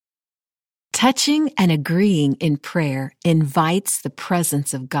Touching and agreeing in prayer invites the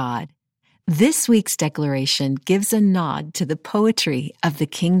presence of God. This week's declaration gives a nod to the poetry of the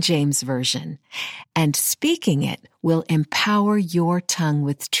King James Version, and speaking it will empower your tongue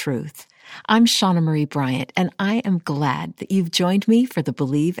with truth. I'm Shauna Marie Bryant, and I am glad that you've joined me for the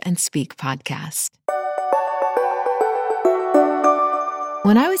Believe and Speak podcast.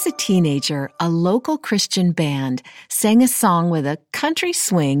 When I was a teenager, a local Christian band sang a song with a country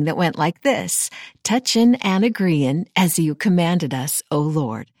swing that went like this: touchin' and agreein' as you commanded us, O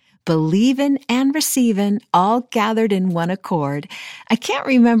Lord. Believin' and receivin', all gathered in one accord. I can't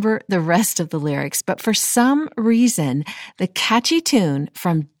remember the rest of the lyrics, but for some reason, the catchy tune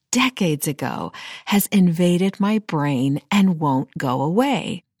from decades ago has invaded my brain and won't go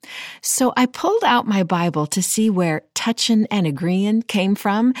away. So I pulled out my Bible to see where touchin' and agreein' came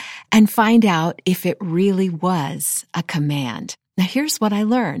from and find out if it really was a command. Now here's what I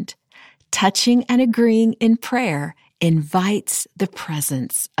learned. Touching and agreeing in prayer invites the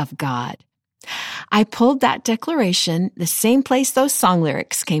presence of God. I pulled that declaration, the same place those song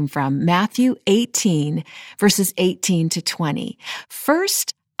lyrics came from, Matthew 18, verses 18 to 20.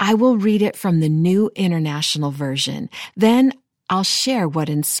 First, I will read it from the New International Version. Then I'll share what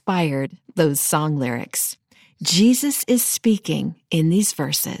inspired those song lyrics. Jesus is speaking in these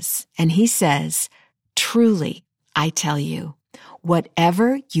verses, and he says, "Truly, I tell you,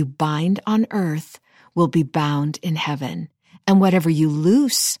 whatever you bind on earth will be bound in heaven, and whatever you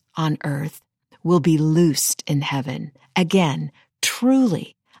loose on earth will be loosed in heaven. Again,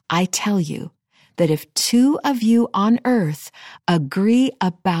 truly, I tell you, that if two of you on earth agree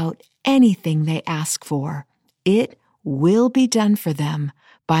about anything they ask for, it will be done for them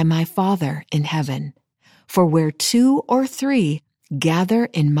by my Father in heaven. For where two or three gather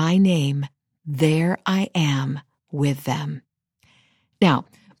in my name, there I am with them." Now,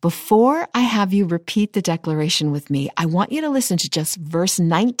 before I have you repeat the declaration with me, I want you to listen to just verse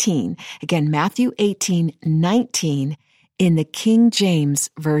 19. Again, Matthew 18:19 in the King James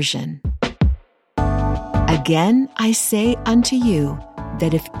Version. "Again I say unto you,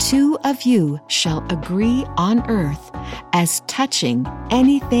 that if two of you shall agree on earth as touching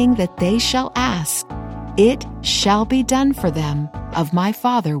anything that they shall ask, it shall be done for them of my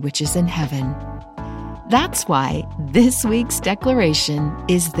Father which is in heaven." That's why this week's declaration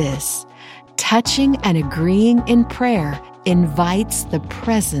is this: touching and agreeing in prayer invites the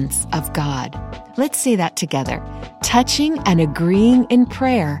presence of God. Let's say that together. Touching and agreeing in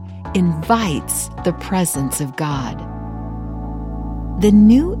prayer invites the presence of God. The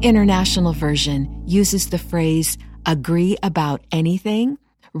New International Version uses the phrase "agree about anything"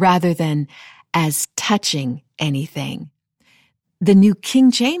 rather than "as touching anything." The New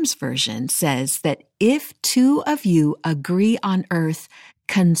King James Version says that if two of you agree on earth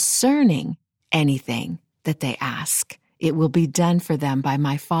concerning anything that they ask, it will be done for them by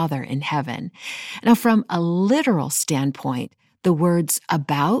my Father in heaven. Now, from a literal standpoint, the words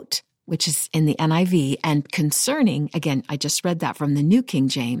 "about," which is in the NIV, and "concerning," again, I just read that from the New King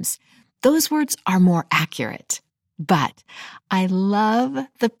James, those words are more accurate. But I love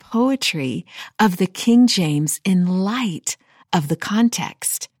the poetry of the King James in light of the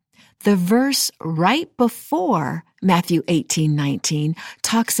context. The verse right before Matthew 18:19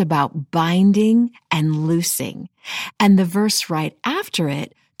 talks about binding and loosing, and the verse right after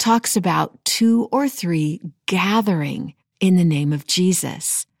it talks about two or three gathering in the name of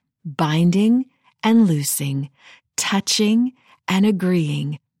Jesus. Binding and loosing, touching and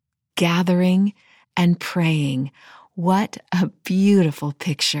agreeing, gathering and praying. What a beautiful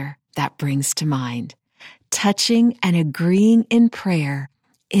picture that brings to mind. Touching and agreeing in prayer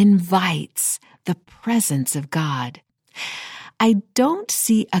invites the presence of God. I don't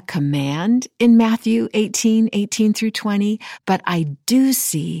see a command in Matthew 18:18 through 20, but I do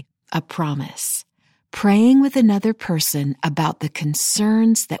see a promise. Praying with another person about the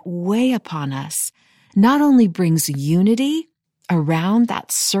concerns that weigh upon us not only brings unity around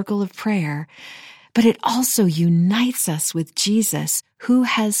that circle of prayer, but it also unites us with Jesus, who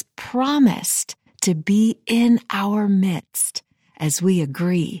has promised to be in our midst as we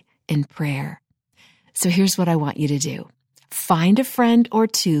agree in prayer. So here's what I want you to do. Find a friend or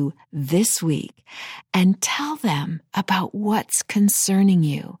two this week and tell them about what's concerning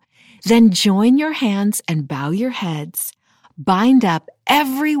you. Then join your hands and bow your heads, bind up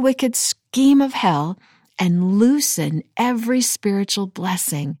every wicked scheme of hell, and loosen every spiritual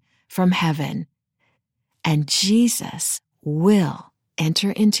blessing from heaven. And Jesus will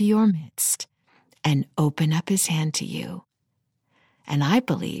enter into your midst and open up his hand to you. And I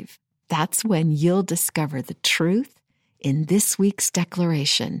believe that's when you'll discover the truth in this week's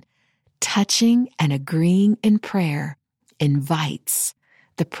declaration. touching and agreeing in prayer invites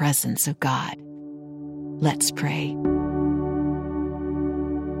the presence of God. Let's pray.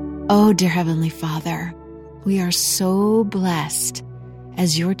 Oh, dear Heavenly Father, we are so blessed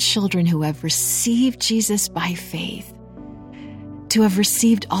as your children who have received Jesus by faith, to have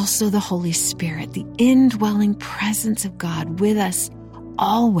received also the Holy Spirit, the indwelling presence of God with us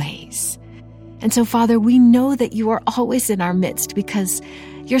always. And so, Father, we know that you are always in our midst because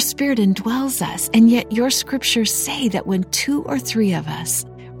your Spirit indwells us. And yet your scriptures say that when 2 or 3 of us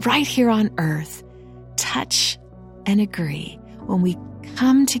right here on earth touch and agree, when we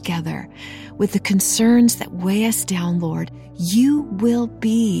come together with the concerns that weigh us down, Lord, you will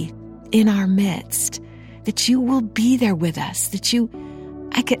be in our midst, that you will be there with us, that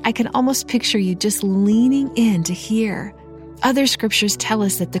I can almost picture you just leaning in to hear. Other scriptures tell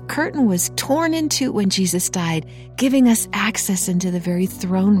us that the curtain was torn in two when Jesus died, giving us access into the very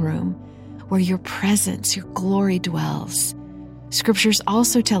throne room where your presence, your glory dwells. Scriptures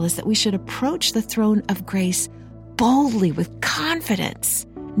also tell us that we should approach the throne of grace boldly with confidence,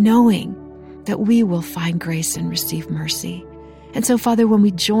 knowing that we will find grace and receive mercy. And so, Father, when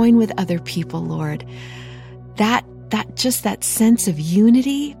we join with other people, Lord, that sense of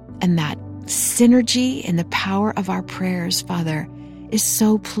unity and that synergy in the power of our prayers, Father, is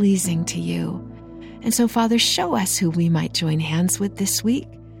so pleasing to you. And so, Father, show us who we might join hands with this week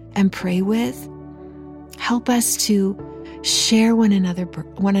and pray with. Help us to share one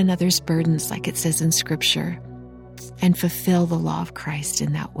another's burdens, like it says in Scripture, and fulfill the law of Christ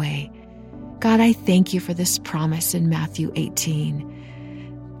in that way. God, I thank you for this promise in Matthew 18.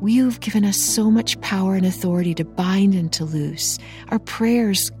 You've given us so much power and authority to bind and to loose. Our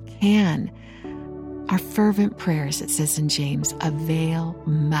prayers our fervent prayers, it says in James, avail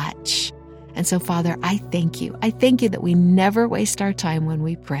much. And so, Father, I thank you. I thank you that we never waste our time when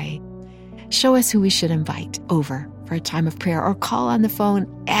we pray. Show us who we should invite over for a time of prayer, or call on the phone,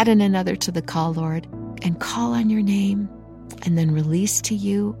 add in another to the call, Lord, and call on your name, and then release to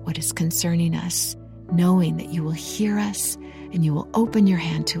you what is concerning us, knowing that you will hear us and you will open your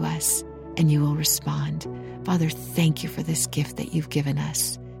hand to us and you will respond. Father, thank you for this gift that you've given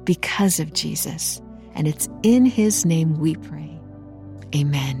us because of Jesus. And it's in his name we pray.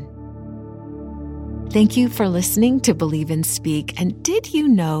 Amen. Thank you for listening to Believe and Speak. And did you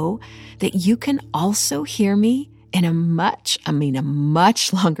know that you can also hear me in a much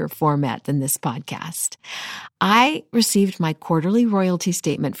longer format than this podcast? I received my quarterly royalty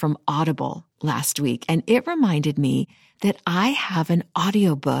statement from Audible last week, and it reminded me that I have an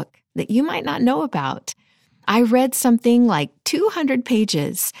audiobook that you might not know about. I read something like 200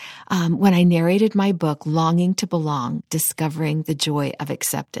 pages when I narrated my book, Longing to Belong, Discovering the Joy of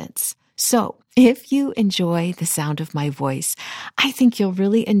Acceptance. So if you enjoy the sound of my voice, I think you'll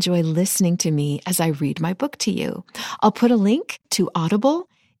really enjoy listening to me as I read my book to you. I'll put a link to Audible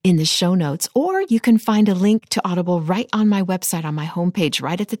in the show notes, or you can find a link to Audible right on my website, on my homepage,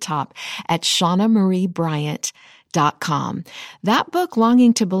 right at the top at ShaunaMarieBryant.com. That book,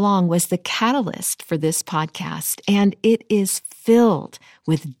 Longing to Belong, was the catalyst for this podcast, and it is filled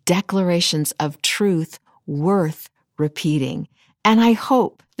with declarations of truth worth repeating. And I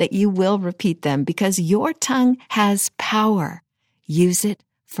hope that you will repeat them because your tongue has power. Use it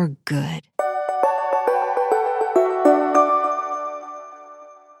for good.